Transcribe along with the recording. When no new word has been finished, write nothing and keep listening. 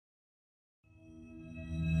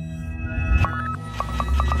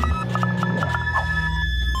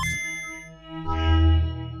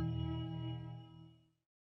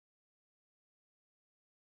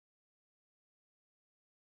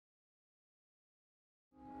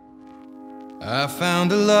I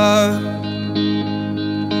found a love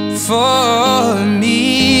for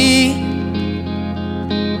me.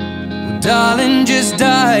 Well, darling, just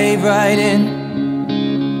dive right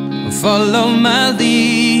in, follow my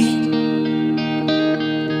lead.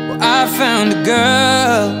 Well, I found a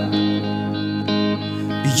girl,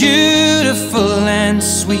 beautiful and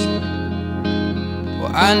sweet.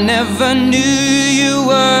 Well, I never knew you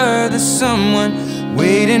were the someone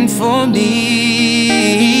waiting for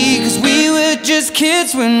me. 'Cause we were just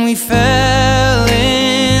kids when we fell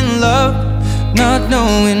in love, not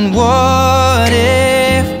knowing what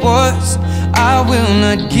it was. I will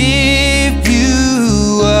not give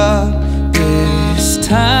you up this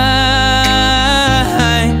time.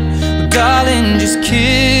 Well, darling, just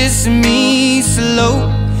kiss me slow.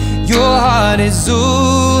 Your heart is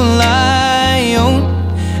all I own,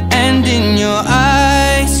 and in your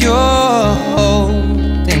eyes you're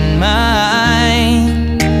holding mine.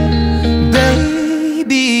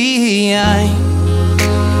 Baby, I'm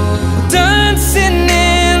dancing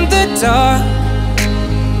in the dark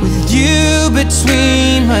with you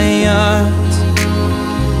between my arms,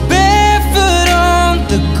 barefoot on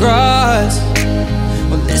the grass.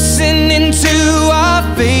 We're listening to our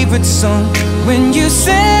favorite song. When you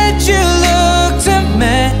said you looked a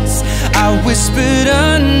mess, I whispered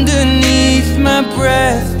underneath my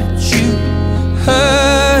breath, but you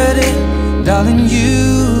heard it. Darling,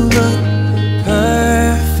 you look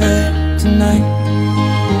perfect tonight.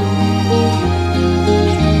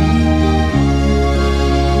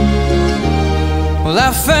 Well,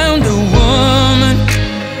 I found a woman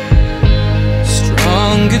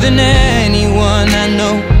stronger than anyone I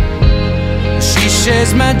know. She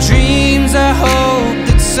shares my dreams. I hope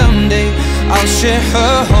that someday I'll share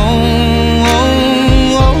her home.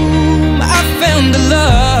 I found a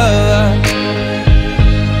love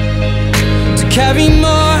to carry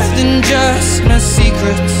more than just my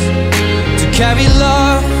secrets, to carry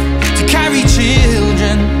love, to carry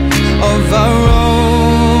children of our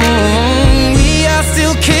own. We are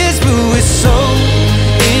still kids, but we're so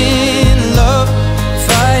in love,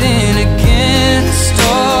 fighting against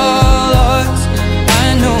all odds. I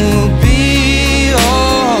know we'll be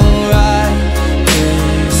alright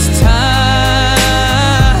this time.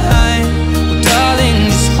 Well, darling,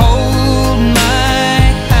 just hold my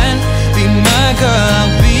hand, be my girl,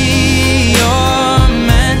 I'll be your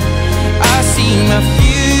man. I see my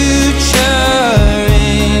future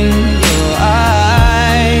in your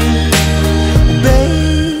eyes.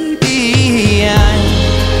 Baby, I'm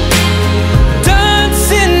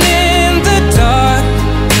dancing in the dark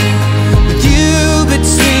with you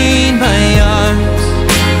between my arms,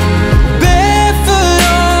 barefoot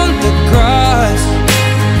on the grass,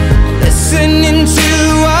 listening to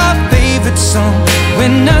our favorite song.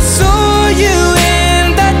 When I saw you in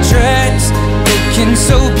that dress, looking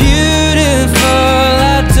so beautiful,